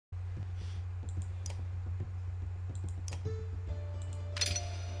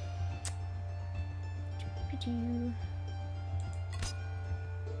I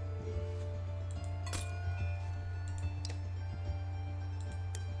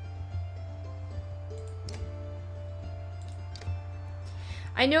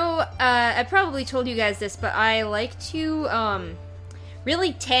know, I probably told you guys this, but I like to,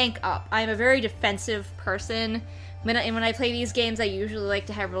 really tank up. I'm a very defensive person. When I play these games, I usually like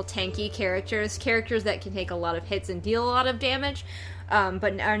to have real tanky characters. Characters that can take a lot of hits and deal a lot of damage,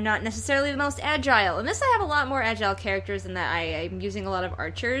 but are not necessarily the most agile. In this, I have a lot more agile characters in that I'm using a lot of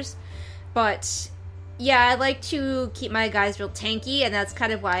archers. But, yeah, I like to keep my guys real tanky, and that's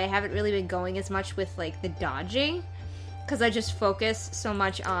kind of why I haven't really been going as much with, like, the dodging. Because I just focus so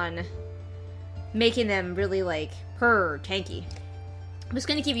much on making them really, like, tanky. I'm just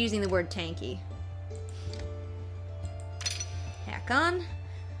gonna keep using the word tanky. Hack on.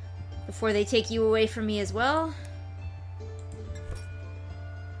 Before they take you away from me as well.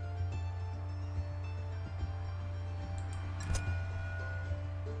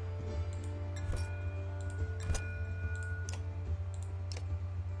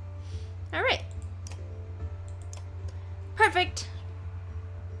 Alright. Perfect.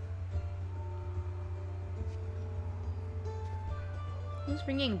 Who's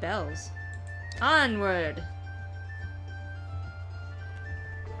ringing bells? Onward.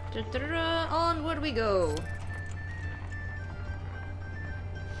 Onward we go.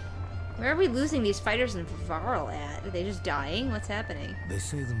 Where are we losing these fighters in Varl at? Are they just dying? What's happening? They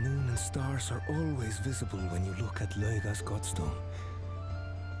say the moon and stars are always visible when you look at Lauga's godstone.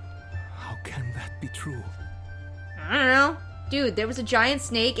 How can that be true? I don't know. Dude, there was a giant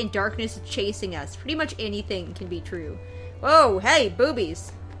snake and darkness chasing us. Pretty much anything can be true. Whoa, hey,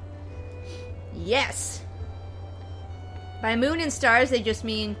 boobies. Yes. By moon and stars, they just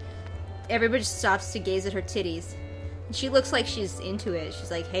mean everybody just stops to gaze at her titties. And she looks like she's into it.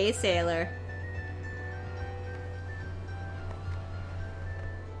 She's like, hey, sailor.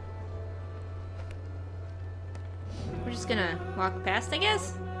 We're just gonna walk past, I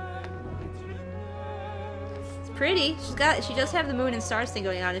guess? It's pretty. She does have the moon and stars thing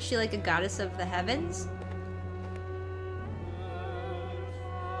going on. Is she like a goddess of the heavens?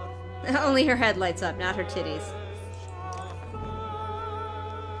 Only her head lights up, not her titties.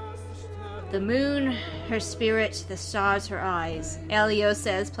 The moon, her spirit, the stars, her eyes. Elio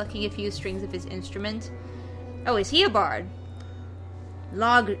says, plucking a few strings of his instrument. Oh, is he a bard?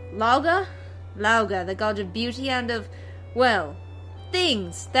 Lauga? Lauga, the god of beauty and of, well,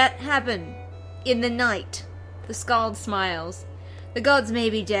 things that happen in the night. The skald smiles. The gods may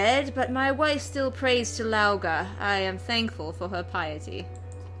be dead, but my wife still prays to Lauga. I am thankful for her piety.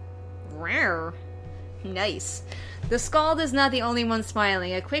 Rare. Nice. The skald is not the only one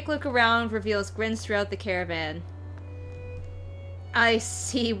smiling. A quick look around reveals grins throughout the caravan. I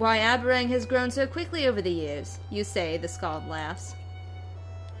see why Aberrang has grown so quickly over the years, you say, the skald laughs.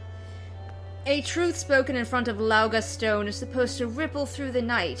 A truth spoken in front of Lauga stone is supposed to ripple through the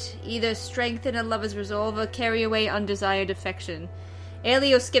night, either strengthen a lover's resolve or carry away undesired affection.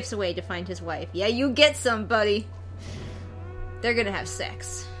 Elio skips away to find his wife. Yeah, you get some, buddy. They're gonna have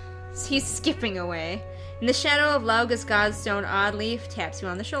sex. He's skipping away. In the shadow of Lauga's godstone, Oddleaf taps you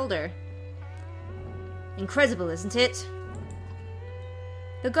on the shoulder. Incredible, isn't it?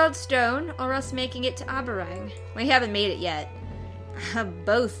 The godstone, or us making it to Aberrang? We haven't made it yet.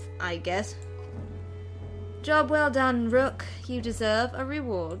 Both, I guess. Job well done, Rook. You deserve a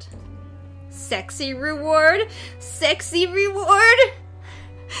reward. Sexy reward? Sexy reward?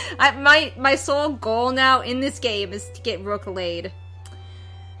 My sole goal now in this game is to get Rook laid.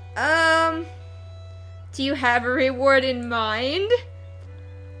 Do you have a reward in mind?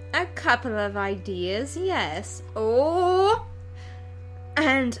 A couple of ideas, yes. Oh!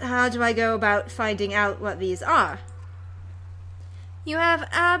 And how do I go about finding out what these are? You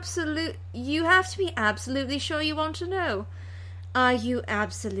have to be absolutely sure you want to know. Are you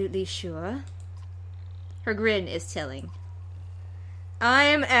absolutely sure? Her grin is telling. I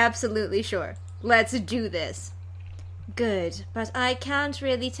am absolutely sure. Let's do this. Good, but I can't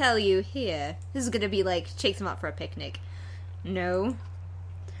really tell you here. This is gonna be like, takes them out for a picnic. No.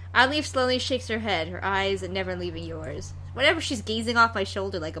 Oddleaf slowly shakes her head, her eyes never leaving yours. Whatever, she's gazing off my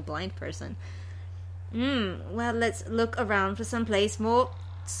shoulder like a blind person. Well, let's look around for some place more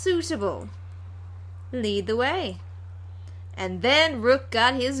suitable. Lead the way. And then Rook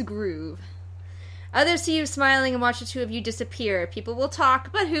got his groove. Others see you smiling and watch the two of you disappear. People will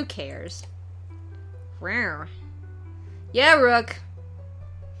talk, but who cares? Rawr. Yeah, Rook.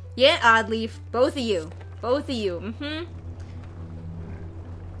 Yeah, Oddleaf. Both of you. Both of you.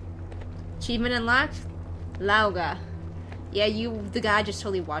 Achievement unlocked? Lauga. Yeah, the guy just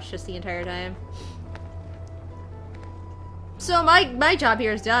totally watched us the entire time. So my job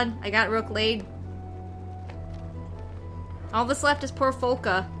here is done. I got Rook laid. All that's left is poor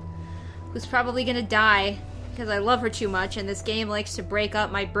Folka, who's probably gonna die because I love her too much and this game likes to break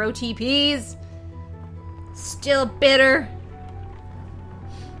up my bro TPs. Still bitter.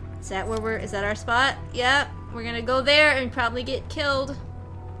 Is that our spot? Yep. We're gonna go there and probably get killed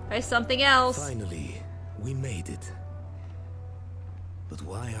by something else. Finally, we made it. But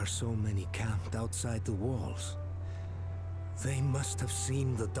why are so many camped outside the walls? They must have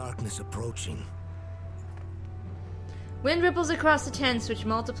seen the darkness approaching. Wind ripples across the tents, which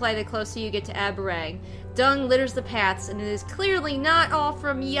multiply the closer you get to Aberrang. Dung litters the paths, and it is clearly not all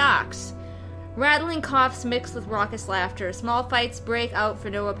from Yaks. Rattling coughs mix with raucous laughter. Small fights break out for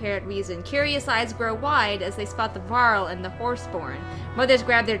no apparent reason. Curious eyes grow wide as they spot the Varl and the Horseborn. Mothers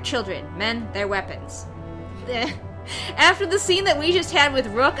grab their children, men their weapons. After the scene that we just had with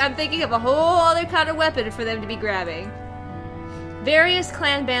Rook, I'm thinking of a whole other kind of weapon for them to be grabbing. Various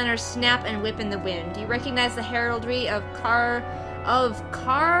clan banners snap and whip in the wind. You recognize the heraldry of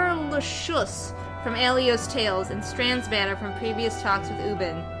Karlashus from Alio's Tales and Strand's banner from previous talks with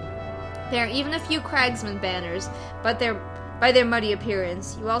Ubin. There are even a few Cragsman banners, but by their muddy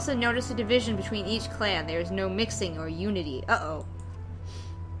appearance. You also notice a division between each clan. There is no mixing or unity. Uh-oh.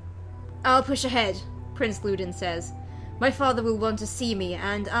 I'll push ahead, Prince Ludin says. My father will want to see me,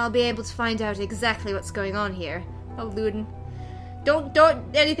 and I'll be able to find out exactly what's going on here. Oh, Ludin.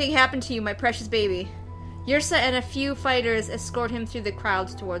 Don't anything happen to you, my precious baby. Yrsa and a few fighters escort him through the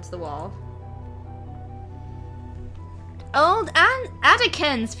crowds towards the wall. Old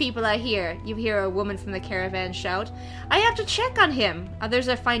Adaken's people are here, you hear a woman from the caravan shout. I have to check on him. Others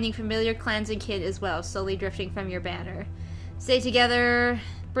are finding familiar clans and kin as well, slowly drifting from your banner. Stay together,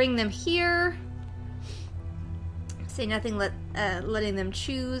 bring them here. Say nothing, letting them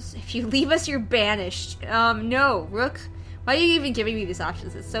choose. If you leave us, you're banished. No, Rook. Why are you even giving me these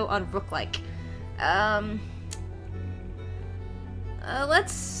options? It's so un-Rook-like.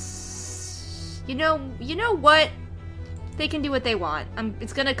 Let's... You know what? They can do what they want.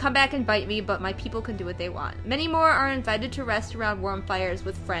 It's gonna come back and bite me, but my people can do what they want. Many more are invited to rest around warm fires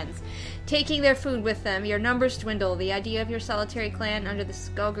with friends, taking their food with them. Your numbers dwindle. The idea of your solitary clan under the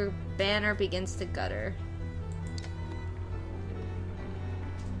Skulker banner begins to gutter.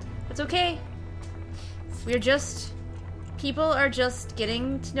 That's okay. People are just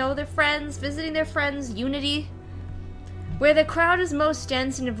getting to know their friends, visiting their friends, unity. Where the crowd is most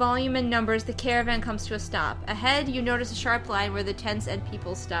dense in volume and numbers, the caravan comes to a stop. Ahead, you notice a sharp line where the tents and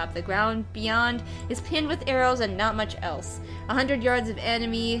people stop. The ground beyond is pinned with arrows and not much else. 100 yards of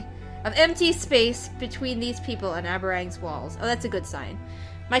empty space between these people and Aberrang's walls. Oh, that's a good sign.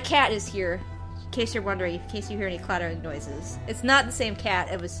 My cat is here, in case you're wondering, in case you hear any clattering noises. It's not the same cat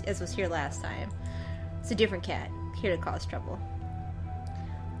as was here last time. It's a different cat, here to cause trouble.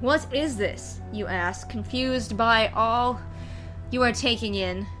 What is this? You ask, confused by all you are taking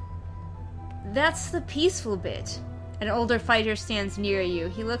in. That's the peaceful bit. An older fighter stands near you.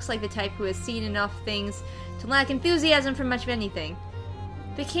 He looks like the type who has seen enough things to lack enthusiasm for much of anything.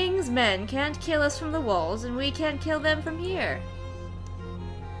 The king's men can't kill us from the walls, and we can't kill them from here.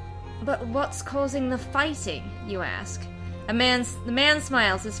 But what's causing the fighting, you ask? The man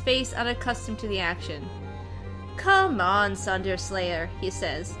smiles, his face unaccustomed to the action. Come on, Sunder Slayer, he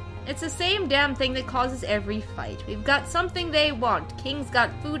says. It's the same damn thing that causes every fight. We've got something they want. King's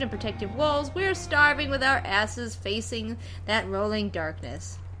got food and protective walls. We're starving with our asses facing that rolling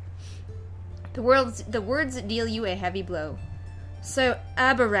darkness. The words deal you a heavy blow. So,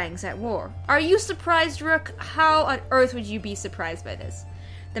 Aberrang's at war. Are you surprised, Rook? How on earth would you be surprised by this?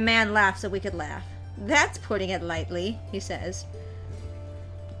 The man laughs a wicked laugh. That's putting it lightly, he says.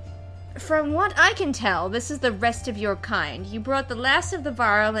 From what I can tell, this is the rest of your kind. You brought the last of the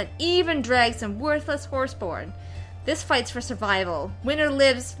Varl and even dragged some worthless horseborn. This fight's for survival. Winner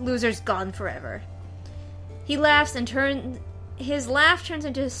lives, loser's gone forever. He laughs and his laugh turns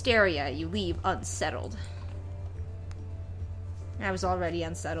into hysteria. You leave unsettled. I was already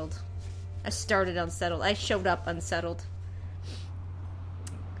unsettled. I started unsettled. I showed up unsettled.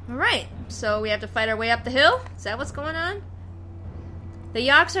 Alright, so we have to fight our way up the hill? Is that what's going on? The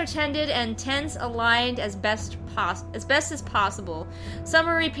yaks are tended and tents aligned as best as possible. Some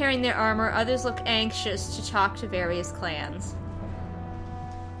are repairing their armor, others look anxious to talk to various clans.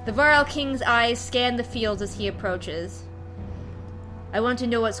 The Varl King's eyes scan the fields as he approaches. I want to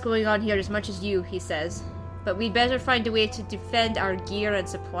know what's going on here as much as you, he says. But we'd better find a way to defend our gear and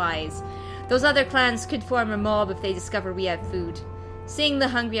supplies. Those other clans could form a mob if they discover we have food. Seeing the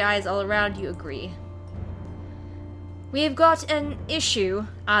hungry eyes all around, you agree. We've got an issue,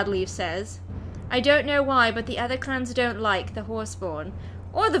 Oddleaf says. I don't know why, but the other clans don't like the Horseborn.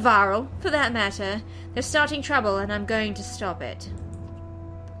 Or the Varl, for that matter. They're starting trouble, and I'm going to stop it.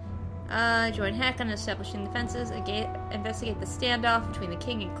 Join Hakon in establishing defenses. Investigate the standoff between the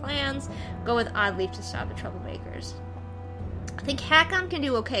king and clans. Go with Oddleaf to stop the troublemakers. I think Hakon can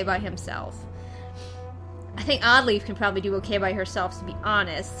do okay by himself. I think Oddleaf can probably do okay by herself, to be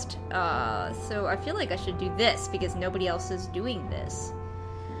honest. So I feel like I should do this, because nobody else is doing this.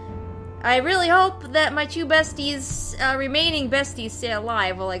 I really hope that my two besties, remaining besties, stay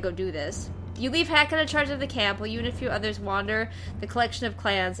alive while I go do this. You leave Hakon in charge of the camp, while you and a few others wander the collection of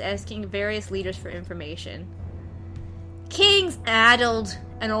clans, asking various leaders for information. King's addled,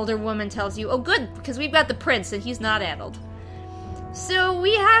 an older woman tells you. Oh good, because we've got the prince, and he's not addled. So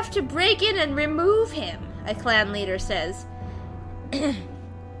we have to break in and remove him, a clan leader says.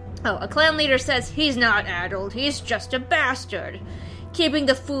 A clan leader says he's not addled, he's just a bastard. Keeping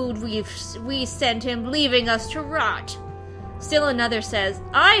the food we sent him, leaving us to rot. Still another says,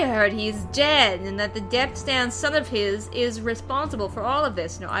 I heard he's dead, and that the Depth Stand son of his is responsible for all of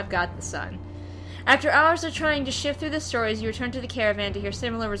this. No, I've got the son. After hours of trying to shift through the stories, you return to the caravan to hear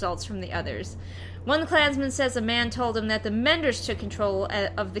similar results from the others. One clansman says a man told him that the Menders took control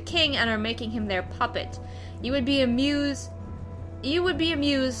of the king and are making him their puppet. You would be amused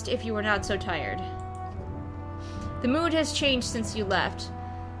if you were not so tired. The mood has changed since you left.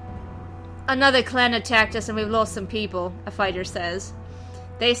 Another clan attacked us and we've lost some people, a fighter says.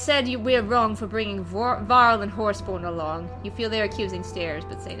 They said we're wrong for bringing Varl and Horseborn along. You feel their accusing stares,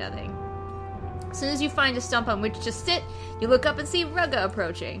 but say nothing. As soon as you find a stump on which to sit, you look up and see Rugga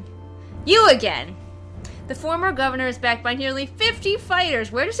approaching. You again! The former governor is backed by nearly 50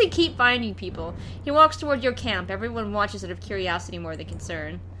 fighters. Where does he keep finding people? He walks toward your camp. Everyone watches out of curiosity more than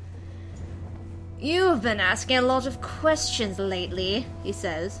concern. You've been asking a lot of questions lately, he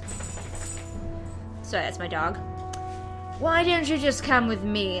says. Sorry, that's my dog. Why don't you just come with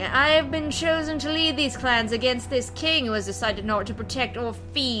me? I have been chosen to lead these clans against this king who has decided not to protect or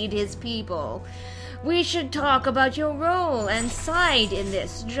feed his people. We should talk about your role and side in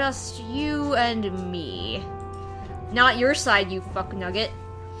this. Just you and me. Not your side, you fuck nugget.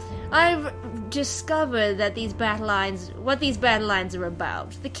 I've discovered that what these battle lines are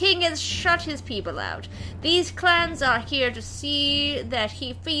about. The king has shut his people out. These clans are here to see that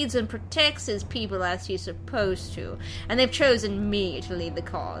he feeds and protects his people as he's supposed to. And they've chosen me to lead the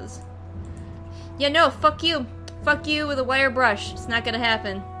cause. Yeah, no, fuck you. Fuck you with a wire brush. It's not gonna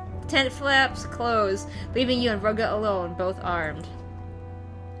happen. Tent flaps close, leaving you and Rugga alone, both armed.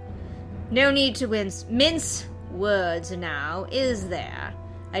 No need to mince words now, is there?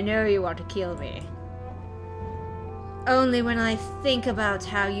 I know you want to kill me. Only when I think about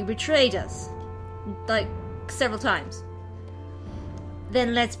how you betrayed us. Like, several times.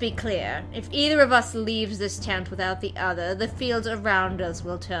 Then let's be clear. If either of us leaves this tent without the other, the fields around us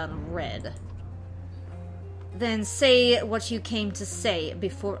will turn red. Then say what you came to say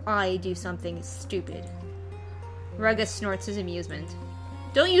before I do something stupid. Rugga snorts his amusement.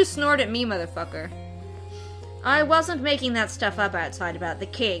 Don't you snort at me, motherfucker. I wasn't making that stuff up outside about the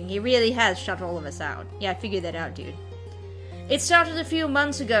king. He really has shut all of us out. Yeah, I figured that out, dude. It started a few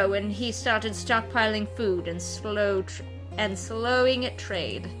months ago when he started stockpiling food and slowing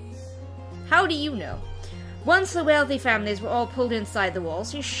trade. How do you know? Once the wealthy families were all pulled inside the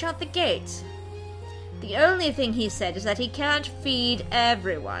walls, he shut the gates. The only thing he said is that he can't feed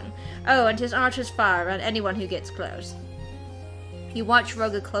everyone. Oh, and his archers fire on anyone who gets close. You watch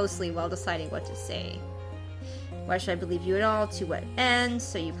Rugga closely while deciding what to say. Why should I believe you at all? To what end?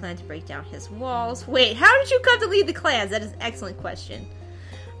 So you plan to break down his walls? Wait, how did you come to lead the clans? That is an excellent question.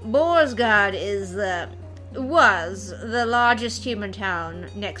 Borsgard was the largest human town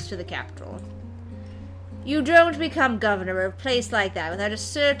next to the capital. You don't become governor of a place like that without a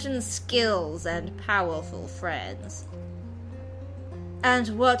certain skills and powerful friends.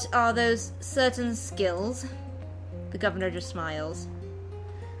 And what are those certain skills? The governor just smiles.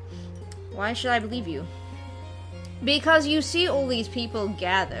 Why should I believe you? Because you see all these people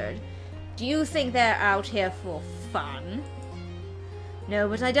gathered. Do you think they're out here for fun? No,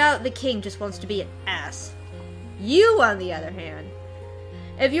 but I doubt the king just wants to be an ass. You, on the other hand.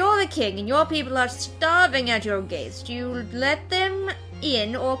 If you're the king and your people are starving at your gates, do you let them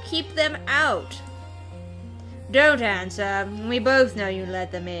in or keep them out? Don't answer. We both know you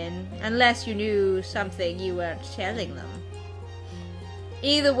let them in, unless you knew something you weren't telling them.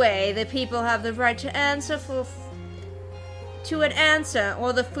 Either way, the people have the right to answer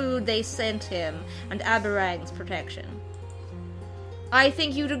or the food they sent him and Aberrang's protection. I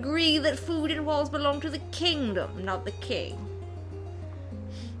think you'd agree that food and walls belong to the kingdom, not the king.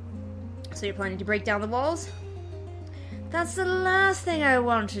 So you're planning to break down the walls? That's the last thing I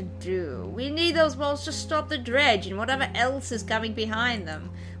want to do. We need those walls to stop the dredge and whatever else is coming behind them.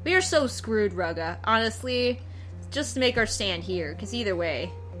 We are so screwed, Rugga. Honestly, just to make our stand here, because either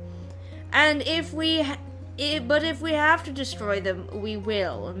way. And if we have to destroy them, we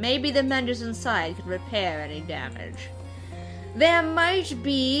will. Maybe the menders inside could repair any damage. There might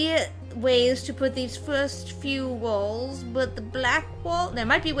be ways to put these first few walls, but the black wall... There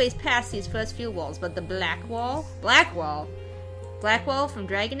might be ways past these first few walls, but the black wall... Black wall from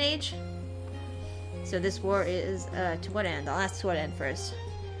Dragon Age? So this war is, to what end? I'll ask to what end first.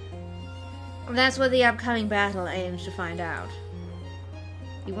 That's what the upcoming battle aims to find out.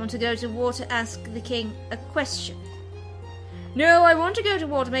 You want to go to war to ask the king a question? No, I want to go to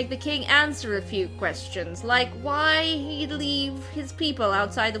war to make the king answer a few questions, like why he'd leave his people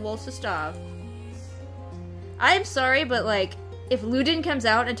outside the walls to starve. I'm sorry, but like, if Ludin comes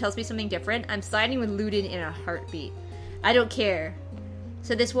out and tells me something different, I'm siding with Ludin in a heartbeat. I don't care.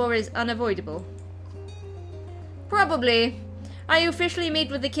 So this war is unavoidable. Probably. I officially meet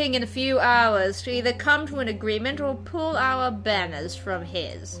with the king in a few hours to either come to an agreement or pull our banners from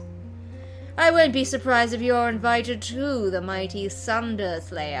his. I won't be surprised if you're invited to the mighty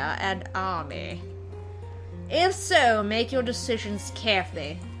Sunderslayer and army. If so, make your decisions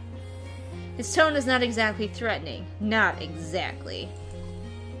carefully. His tone is not exactly threatening. Not exactly.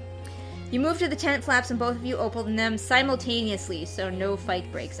 You move to the tent flaps and both of you open them simultaneously so no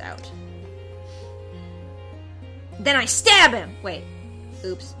fight breaks out. Then I stab him! Wait.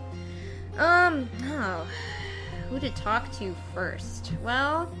 Oops. Oh. Who to talk to first?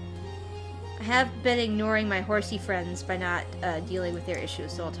 Well, I have been ignoring my horsey friends by not dealing with their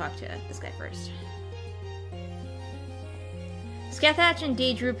issues, so I'll talk to this guy first. Scathach and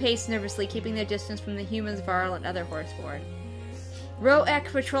Daedru pace nervously, keeping their distance from the humans, Varl, and other horseborn. Roek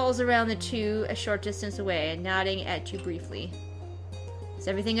patrols around the two a short distance away, nodding at you briefly. Is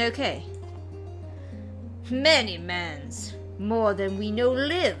everything okay? Many mans. More than we know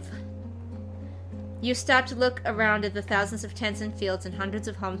live. You stop to look around at the thousands of tents and fields and hundreds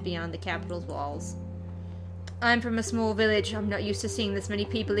of homes beyond the capital's walls. I'm from a small village. I'm not used to seeing this many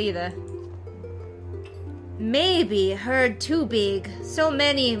people either. Maybe a herd too big. So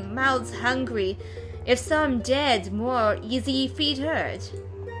many mouths hungry. If some dead, more easy feed herd.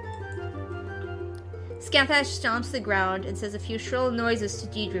 Scanthash stomps the ground and says a few shrill noises to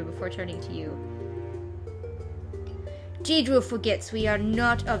Daedru before turning to you. Daedru forgets we are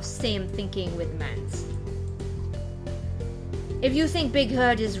not of same thinking with mans. If you think Big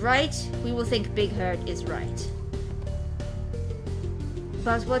Herd is right, we will think Big Herd is right.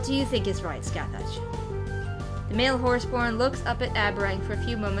 But what do you think is right, Scathach? The male horseborn looks up at Aberrang for a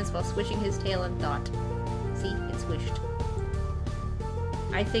few moments while swishing his tail in thought. See, it swished.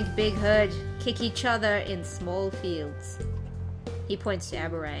 I think Big Herd kick each other in small fields. He points to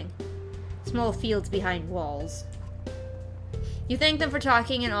Aberrang. Small fields behind walls. You thank them for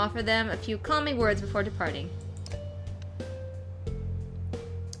talking and offer them a few calming words before departing.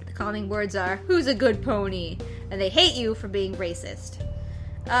 The calming words are, who's a good pony? And they hate you for being racist.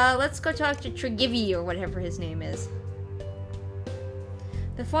 Let's go talk to Tregivi or whatever his name is.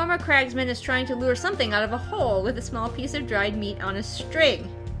 The former cragsman is trying to lure something out of a hole with a small piece of dried meat on a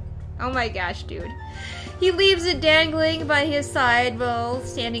string. Oh my gosh, dude. He leaves it dangling by his side while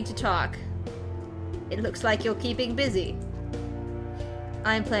standing to talk. It looks like you're keeping busy.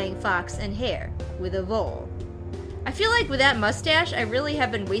 I'm playing fox and hare with a vole. I feel like with that mustache, I really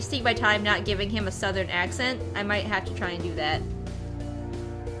have been wasting my time not giving him a southern accent. I might have to try and do that.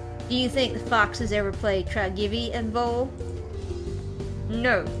 Do you think the foxes ever play Tregivi and vole?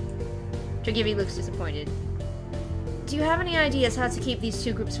 No. Tregivi looks disappointed. Do you have any ideas how to keep these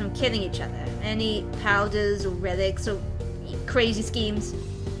two groups from killing each other? Any powders or relics or crazy schemes?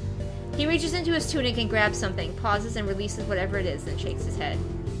 He reaches into his tunic and grabs something, pauses and releases whatever it is, then shakes his head.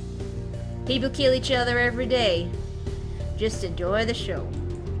 People kill each other every day. Just enjoy the show.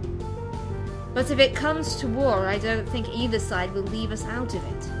 But if it comes to war, I don't think either side will leave us out of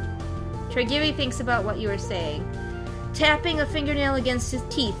it. Tregivi thinks about what you are saying. Tapping a fingernail against his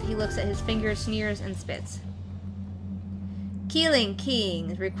teeth, he looks at his finger, sneers, and spits. Killing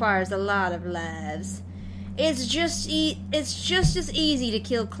kings requires a lot of lives. It's just as easy to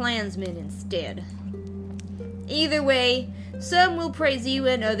kill clansmen instead. Either way, some will praise you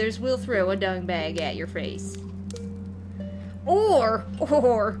and others will throw a dung bag at your face. Or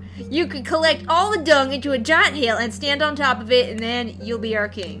you could collect all the dung into a giant hill and stand on top of it, and then you'll be our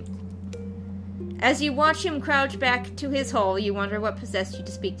king. As you watch him crouch back to his hole, you wonder what possessed you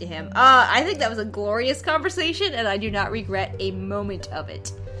to speak to him. I think that was a glorious conversation, and I do not regret a moment of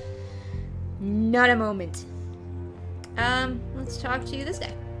it. Not a moment. Let's talk to this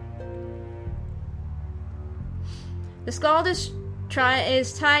guy. The Scald is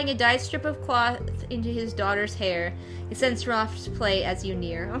tying a dyed strip of cloth into his daughter's hair. He sends her off to play as you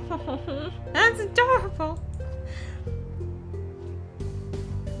near. Oh, that's adorable.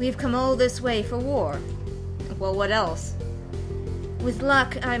 We've come all this way for war. Well, what else? With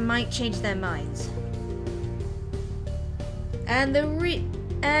luck, I might change their minds. And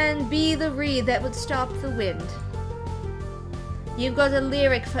be the reed that would stop the wind. You've got a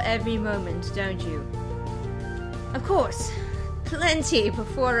lyric for every moment, don't you? Of course. Plenty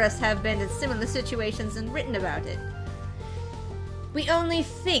before us have been in similar situations and written about it. We only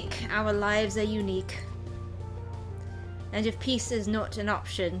think our lives are unique. And if peace is not an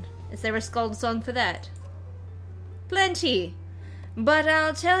option, is there a Skald song for that? Plenty. But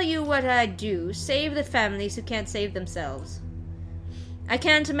I'll tell you what I'd do. Save the families who can't save themselves. I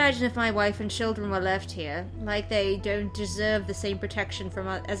can't imagine if my wife and children were left here, like they don't deserve the same protection from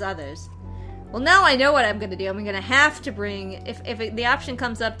as others. Well, now I know what I'm gonna do. I'm gonna have to bring, if the option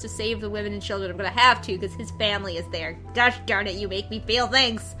comes up to save the women and children, I'm gonna have to, because his family is there. Gosh darn it, you make me feel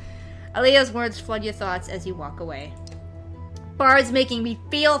things! Alea's words flood your thoughts as you walk away. Bard's making me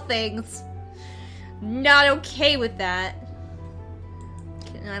feel things! Not okay with that.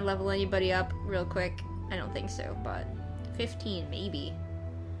 Can I level anybody up real quick? I don't think so, but 15, maybe.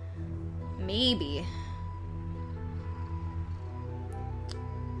 Maybe.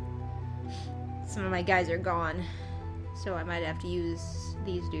 Some of my guys are gone, so I might have to use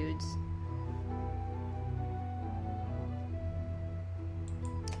these dudes.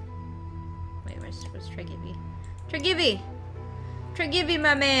 Wait, where's Tregivy? Tregivy! Tregivy,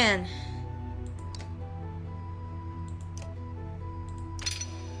 my man!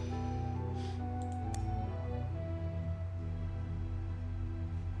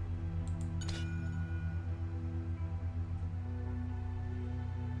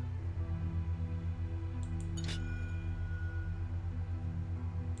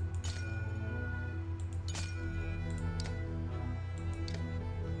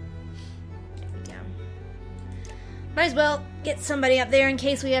 Might as well get somebody up there in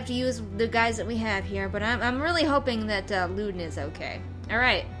case we have to use the guys that we have here, but I'm really hoping that Luden is okay.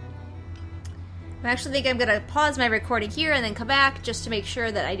 Alright. I actually think I'm going to pause my recording here and then come back just to make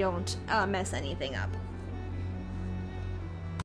sure that I don't mess anything up.